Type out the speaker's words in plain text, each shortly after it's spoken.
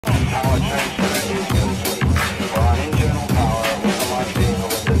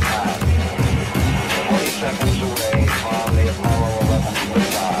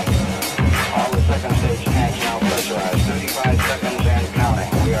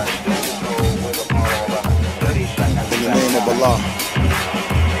Allah,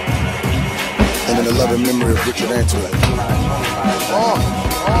 and in the loving memory of Richard Antoinette.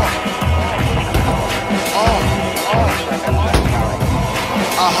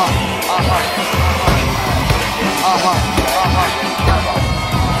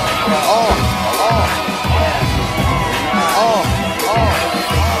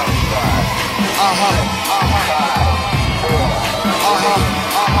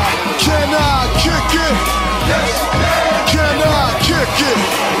 Can I kick it? Yes. Can I kick it?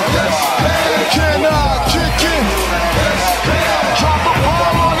 Yes. Can I kick it? Yes. Drop a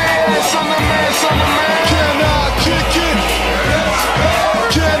bomb on the ass, on the man, son of man. Can I kick it? Yes.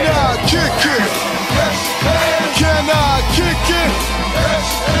 Can I kick it? Yes. Can I kick it? Yes.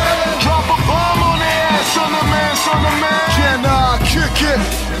 Drop a bomb on the ass, on the man, son of man. Can I kick it?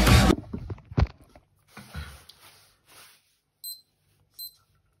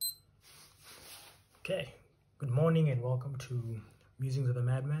 Okay, good morning and welcome to Musings of the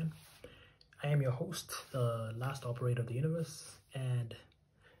Madman. I am your host, the last operator of the universe, and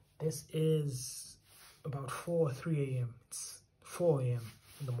this is about 3 a.m. It's 4 a.m.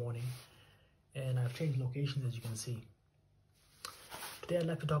 in the morning, and I've changed locations as you can see. Today I'd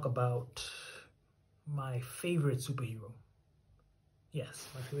like to talk about my favorite superhero. Yes,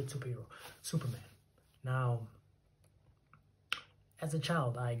 my favorite superhero, Superman. Now, as a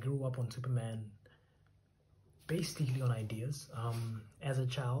child, I grew up on Superman basically on ideas. As a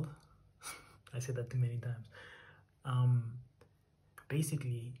child, I said that too many times.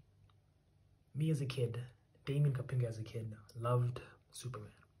 Basically, me as a kid, Damien Kapinga as a kid, loved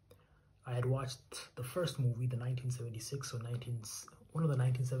Superman. I had watched the first movie, the 1976 or one of the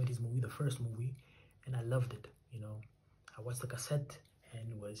 1970s movie, the first movie, and I loved it. You know, I watched the cassette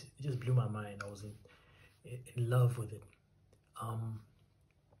and it just blew my mind. I was in love with it.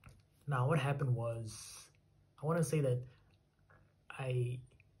 Now what happened was, I want to say that I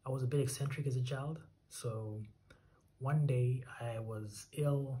was a bit eccentric as a child. So one day I was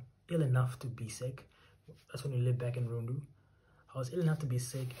ill enough to be sick. That's when we lived back in Rundu. I was ill enough to be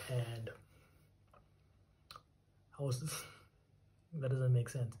sick, and that doesn't make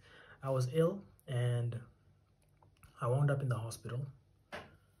sense. I was ill and I wound up in the hospital.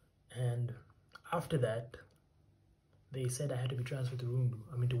 And after that, they said I had to be transferred to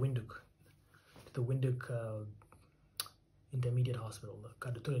Windhoek. The Windhoek Intermediate Hospital, the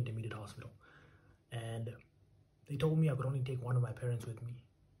Kadutura Intermediate Hospital, and they told me I could only take one of my parents with me.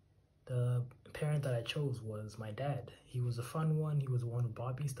 The parent that I chose was my dad. He was a fun one. He was the one who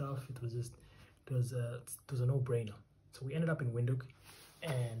bought me stuff. It was a no-brainer. So we ended up in Windhoek,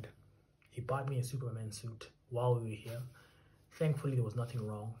 and he bought me a Superman suit while we were here. Thankfully, there was nothing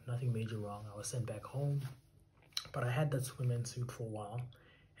wrong, nothing major wrong. I was sent back home, but I had that Superman suit for a while,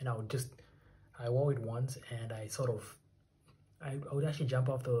 and I wore it once, and I would actually jump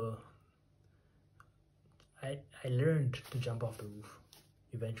off I learned to jump off the roof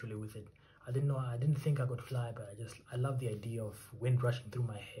eventually with it. I didn't think I could fly, but I love the idea of wind rushing through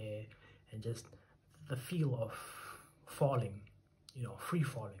my hair and just the feel of falling, you know, free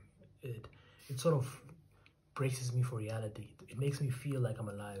falling. It sort of braces me for reality. It makes me feel like I'm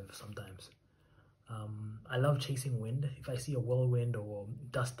alive sometimes. I love chasing wind. If I see a whirlwind or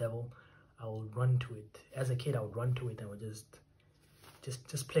dust devil, I will run to it. As a kid, I would run to it and would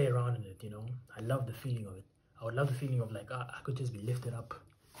just play around in it, you know. I love the feeling of it. I would love the feeling of like, I could just be lifted up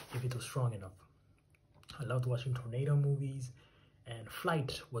if it was strong enough. I loved watching tornado movies, and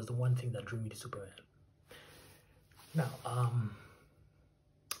flight was the one thing that drew me to Superman. Now,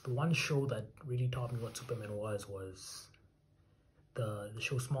 the one show that really taught me what Superman was the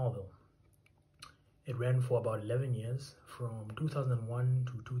show Smallville. It ran for about 11 years, from 2001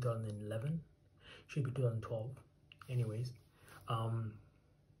 to 2011. Should be 2012. Anyways,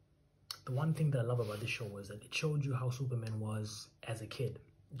 the one thing that I love about this show was that it showed you how Superman was as a kid.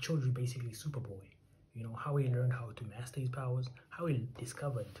 It showed you basically Superboy. You know, how he learned how to master his powers, how he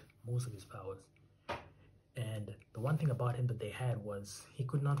discovered most of his powers. And the one thing about him that they had was he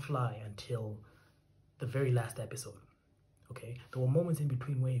could not fly until the very last episode. Okay, there were moments in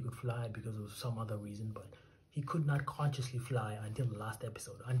between where he could fly because of some other reason, but he could not consciously fly until the last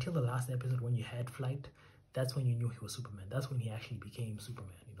episode. Until the last episode, when you had flight, that's when you knew he was Superman. That's when he actually became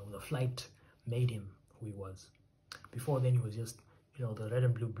Superman. You know, the flight made him who he was. Before then, he was just, you know, the red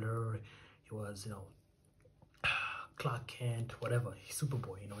and blue blur. He was, you know, Clark Kent, whatever. He's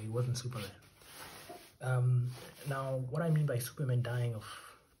Superboy. You know, he wasn't Superman. Now, what I mean by Superman dying of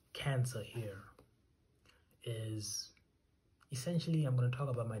cancer here is, essentially, I'm going to talk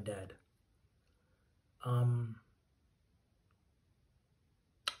about my dad. I'm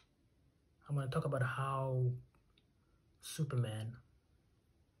going to talk about how Superman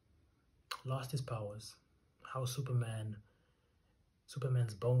lost his powers, how Superman's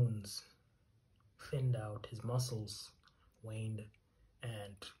bones thinned out, his muscles waned,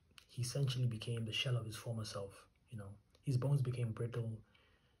 and he essentially became the shell of his former self. His bones became brittle,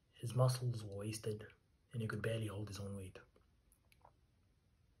 his muscles were wasted, and he could barely hold his own weight.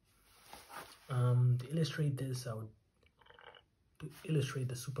 To illustrate this, to illustrate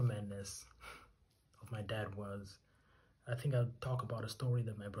the Supermanness of my dad I think I'll talk about a story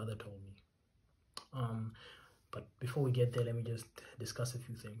that my brother told me. But before we get there, let me just discuss a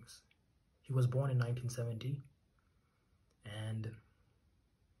few things. He was born in 1970, and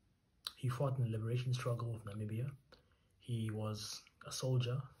he fought in the liberation struggle of Namibia. He was a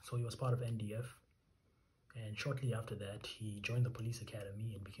soldier, so he was part of NDF. And shortly after that, he joined the police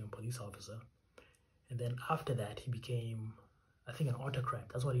academy and became a police officer. And then after that, he became, I think, an autocrat.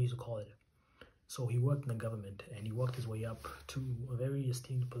 That's what he used to call it. So he worked in the government, and he worked his way up to a very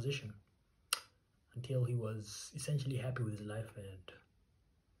esteemed position until he was essentially happy with his life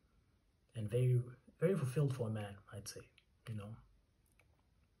and very, very fulfilled for a man, I'd say,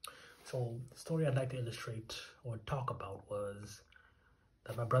 So the story I'd like to illustrate or talk about was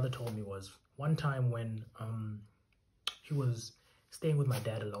that my brother told me was one time when he was staying with my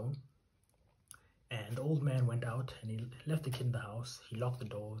dad alone, and the old man went out and he left the kid in the house. He locked the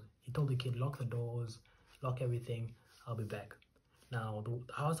door. He told the kid, lock the doors, lock everything, I'll be back. Now, the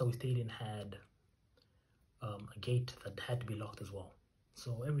house that we stayed in had a gate that had to be locked as well.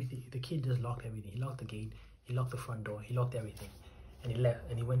 So the kid just locked everything. He locked the gate, he locked the front door, he locked everything, and he left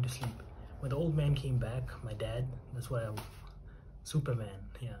and he went to sleep. When the old man came back, my dad, Superman,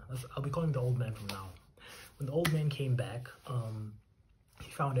 I'll be calling the old man from now. When the old man came back,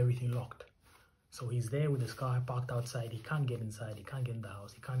 he found everything locked. So he's there with his car parked outside. He can't get inside, he can't get in the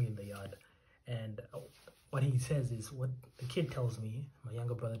house, he can't get in the yard. And what he says is, what the kid tells me, my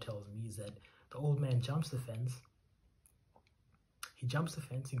younger brother tells me, is that the old man jumps the fence. He jumps the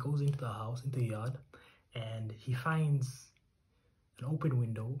fence, he goes into the house, into the yard, and he finds an open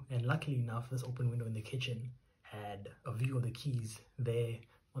window. And luckily enough, this open window in the kitchen had a view of the keys there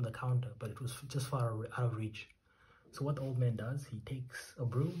on the counter, but it was just far out of reach. So what the old man does, he takes a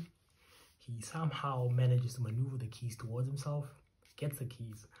broom, he somehow manages to maneuver the keys towards himself, gets the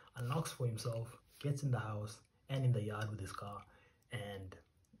keys, unlocks for himself, gets in the house and in the yard with his car. And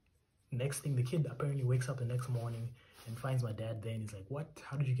next thing, the kid apparently wakes up the next morning and finds my dad there, and he's like, what?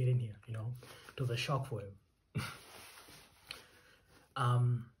 How did you get in here? It was a shock for him.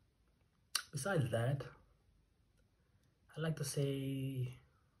 Besides that, I'd like to say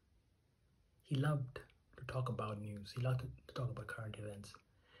he loved to talk about news. He loved to talk about current events.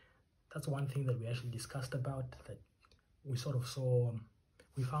 That's one thing that we actually discussed about, that we sort of saw,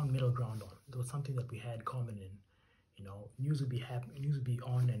 we found middle ground on. It was something that we had common in. News would be happening, news would be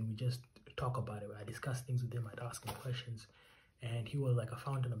on, and we just talk about it. I discuss things with him, I'd ask him questions, and he was like a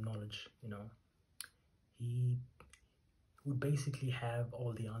fountain of knowledge. He would basically have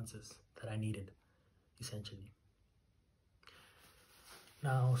all the answers that I needed, essentially.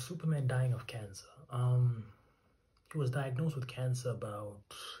 Now, Superman dying of cancer. He was diagnosed with cancer about,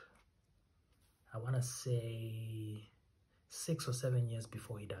 I want to say, 6 or 7 years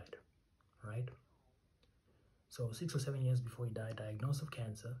before he died, right? So 6 or 7 years before he died, diagnosed of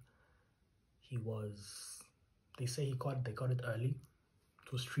cancer. They say they caught it early.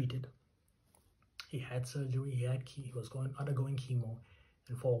 It was treated. He had surgery, he was undergoing chemo,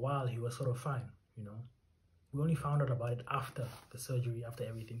 and for a while he was sort of fine, We only found out about it after the surgery, after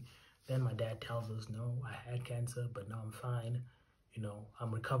everything. Then my dad tells us, no, I had cancer, but now I'm fine.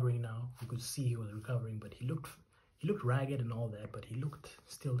 I'm recovering now. We could see he was recovering, but he looked ragged and all that, but he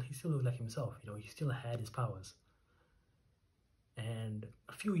still looked like himself. He still had his powers. And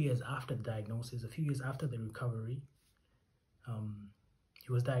a few years after the diagnosis, a few years after the recovery,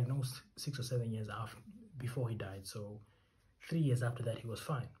 he was diagnosed 6 or 7 years before he died. So 3 years after that, he was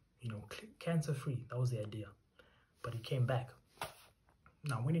fine. Cancer free. That was the idea. But he came back.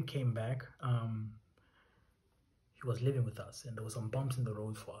 Now, when he came back, he was living with us, and there were some bumps in the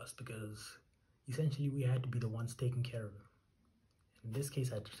road for us because essentially we had to be the ones taking care of him. In this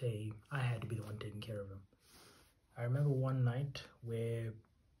case, I'd say I had to be the one taking care of him. I remember one night where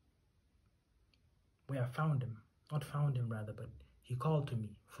I found him, not found him rather, but he called to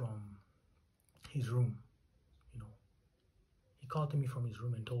me from his room. He called to me from his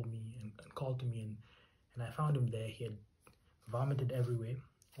room and told me and called to me, and I found him there. He had vomited everywhere,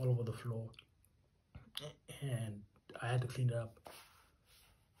 all over the floor, and I had to clean it up.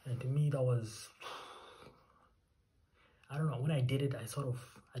 And to me, that was, I don't know, when I did it,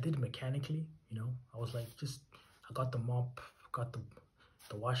 I did it mechanically, I was like, I got the mop, got the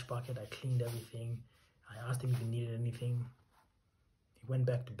wash bucket, I cleaned everything. I asked him if he needed anything. He went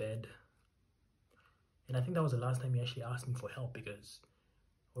back to bed. And I think that was the last time he actually asked me for help, because,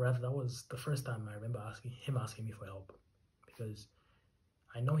 or rather, that was the first time I remember asking me for help, because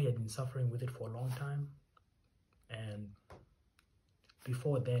I know he had been suffering with it for a long time, and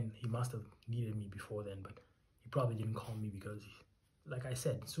before then, he must have needed me before then, but he probably didn't call me because, like I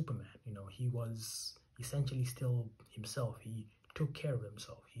said, Superman, you know, he was essentially still himself. He took care of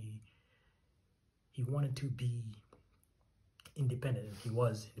himself. He wanted to be independent, and he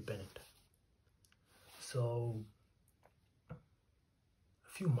was independent. So a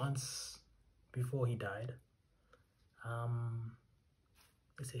few months before he died,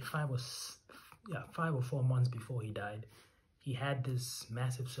 let's say 5 or 4 months before he died, he had this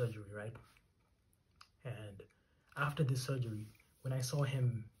massive surgery, right? And after this surgery, when I saw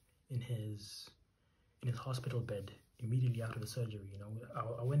him in his hospital bed immediately after the surgery, you know,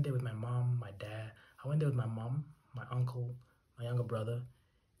 I went there with my mom, my dad. I went there with my mom, my uncle, my younger brother,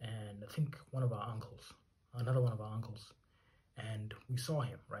 and I think another one of our uncles. And we saw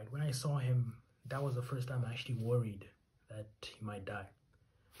him, right? When I saw him, that was the first time I actually worried that he might die.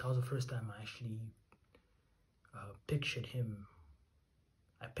 That was the first time I actually pictured him.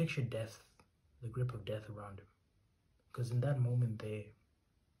 I pictured death, the grip of death around him. Because in that moment there,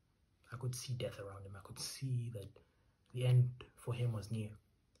 I could see death around him. I could see that the end for him was near.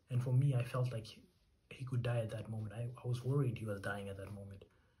 And for me, I felt like he could die at that moment. I was worried he was dying at that moment.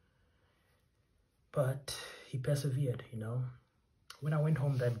 But he persevered, you know. When I went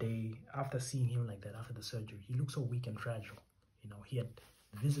home that day, after seeing him like that, after the surgery, he looked so weak and fragile. You know, he had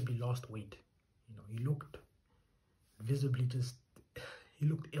visibly lost weight. You know, he looked visibly he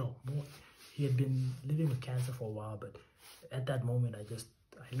looked ill. He had been living with cancer for a while, but at that moment, I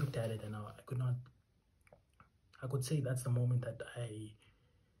looked at it and I could say that's the moment that he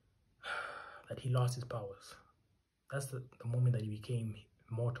lost his powers. That's the moment that he became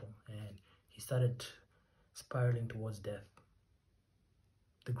mortal and he started spiraling towards death.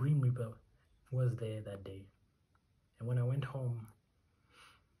 The Grim Reaper was there that day. And when I went home,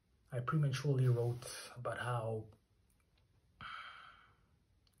 I prematurely wrote about how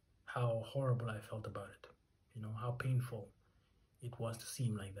horrible I felt about it. You know, how painful it was to see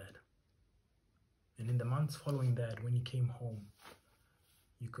him like that. And in the months following that, when he came home,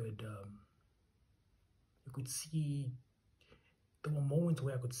 you could see, there were moments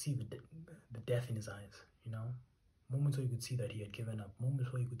where I could see the death in his eyes, you know, moments where you could see that he had given up,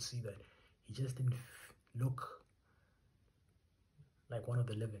 moments where you could see that he just didn't look like one of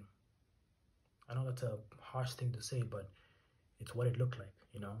the living. I know that's a harsh thing to say, but it's what it looked like,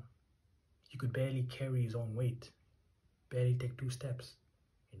 you know. He could barely carry his own weight, barely take 2 steps,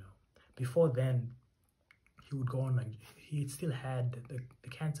 you know. Before then, he would go on like, he still had, the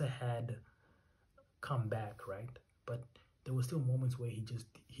cancer had come back, right? But there were still moments where he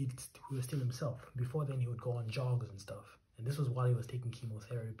was still himself. Before then, he would go on jogs and stuff. And this was while he was taking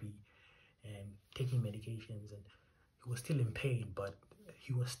chemotherapy and taking medications, and he was still in pain, but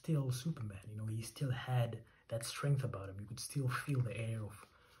he was still Superman, you know. He still had that strength about him. You could still feel the air of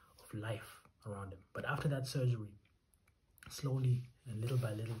life around him. But after that surgery, slowly and little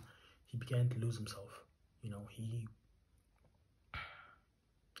by little, he began to lose himself. You know, I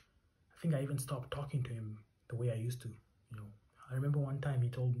think I even stopped talking to him the way I used to, you know. I remember one time he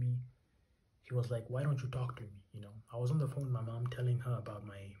told me, he was like, why don't you talk to me, you know. I was on the phone with my mom telling her about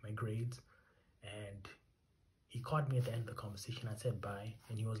my grades, and he caught me at the end of the conversation. I said bye,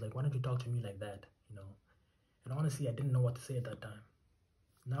 and he was like, why don't you talk to me like that, you know. And honestly, I didn't know what to say at that time.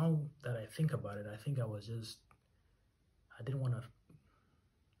 Now that I think about it, I think I didn't want to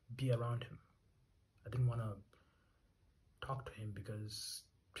be around him. I didn't want to talk to him because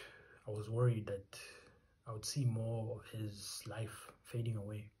I was worried that I would see more of his life fading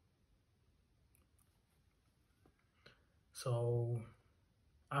away. So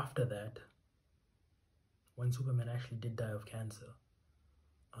after that, when Superman actually did die of cancer,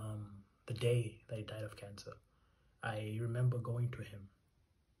 the day that he died of cancer, I remember going to him.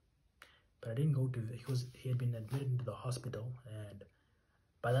 But I didn't go to, he had been admitted into the hospital, and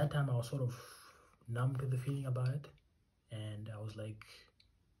by that time I was sort of numb to the feeling about it, and I was like,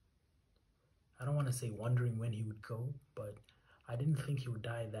 I don't want to say wondering when he would go, but I didn't think he would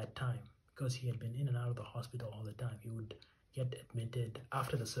die that time, because he had been in and out of the hospital all the time. He would get admitted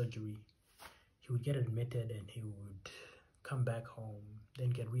after the surgery, he would get admitted and he would come back home,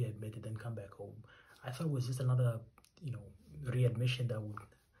 then get readmitted, then come back home. I thought it was just another, you know, readmission that would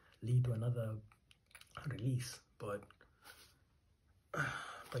lead to another release, but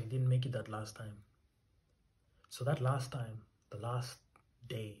he didn't make it that last time. So that last time, the last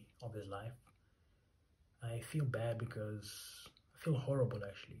day of his life, I feel bad because I feel horrible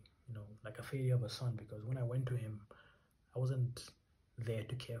actually, like a failure of a son, because when I went to him, I wasn't there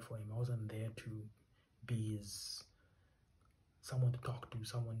to care for him. I wasn't there to be someone to talk to,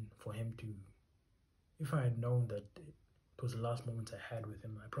 someone for him to, if I had known that it was the last moments I had with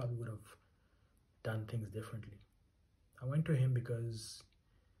him, I probably would have done things differently. I went to him because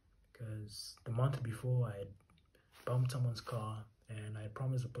the month before I had bumped someone's car and I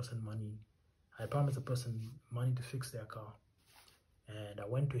promised the person money. I promised the person money to fix their car, and I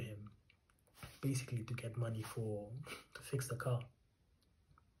went to him basically to get money to fix the car.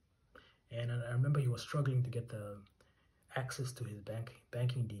 And I remember he was struggling to get the access to his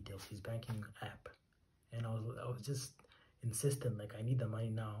banking details, his banking app, and I was just insistent, like, I need the money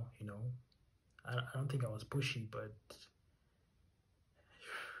now. I don't think I was pushy, but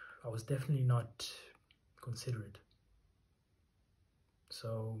I was definitely not considerate.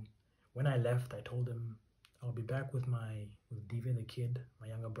 So when I left, I told him I'll be back with Diva the kid, my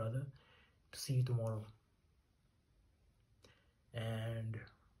younger brother, to see you tomorrow. And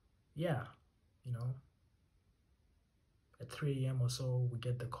yeah, at 3 a.m. or so, I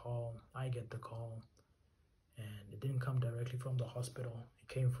get the call, and it didn't come directly from the hospital. It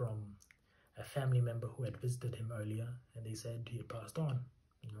came from a family member who had visited him earlier, and they said he had passed on,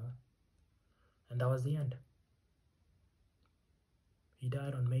 and that was the end. He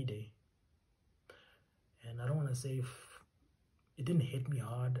died on May Day. And I don't want to say if it didn't hit me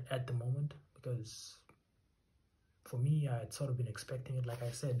hard at the moment, because for me, I had sort of been expecting it. Like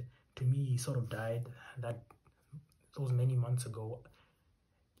I said, to me, he sort of died those many months ago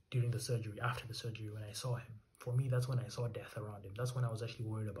during the surgery, after the surgery, when I saw him. For me, that's when I saw death around him. That's when I was actually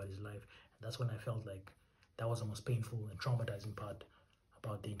worried about his life. And that's when I felt like that was the most painful and traumatizing part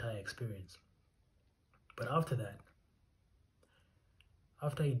about the entire experience. But after that,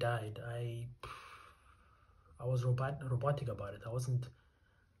 after he died, I was robotic about it.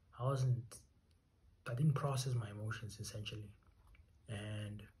 I didn't process my emotions, essentially.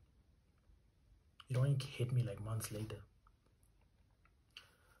 And it only hit me like months later.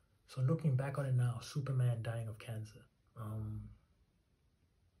 So looking back on it now, Superman dying of cancer.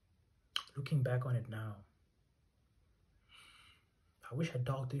 Looking back on it now, I wish I'd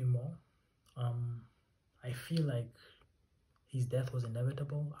talked to him more. I feel like his death was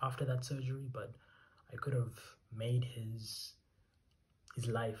inevitable after that surgery, but I could have made his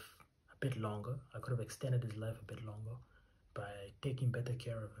life a bit longer. I could have extended his life a bit longer by taking better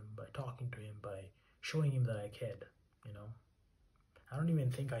care of him, by talking to him, by showing him that I cared, I don't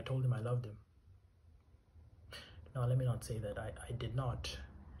even think I told him I loved him. Now, let me not say that. I did not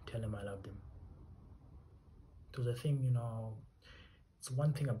tell him I loved him. It was a thing, it's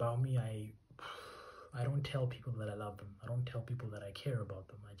one thing about me. I don't tell people that I love them. I don't tell people that I care about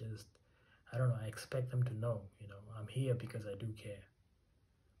them. I don't know, I expect them to know, I'm here because I do care.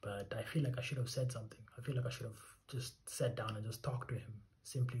 But I feel like I should have said something. I feel like I should have just sat down and just talked to him,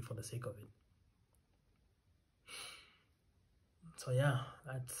 simply for the sake of it. So yeah,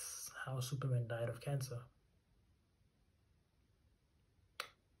 that's how Superman died of cancer.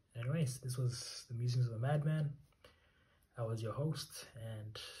 Anyways, this was the Musings of a Madman. I was your host,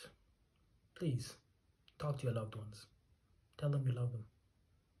 and please talk to your loved ones. Tell them you love them.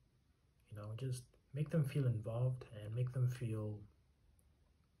 Just make them feel involved and make them feel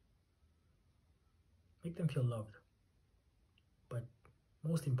loved. But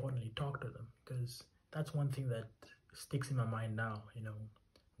most importantly, talk to them, because that's one thing that sticks in my mind now.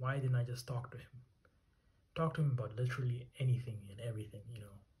 Why didn't I just talk to him? Talk to him about literally anything and everything,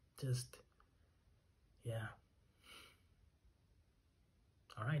 just, yeah.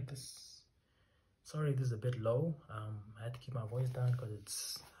 All right, sorry this is a bit low. I had to keep my voice down because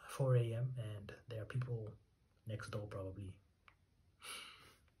it's 4 a.m. and there are people next door probably.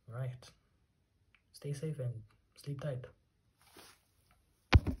 All right, stay safe and sleep tight.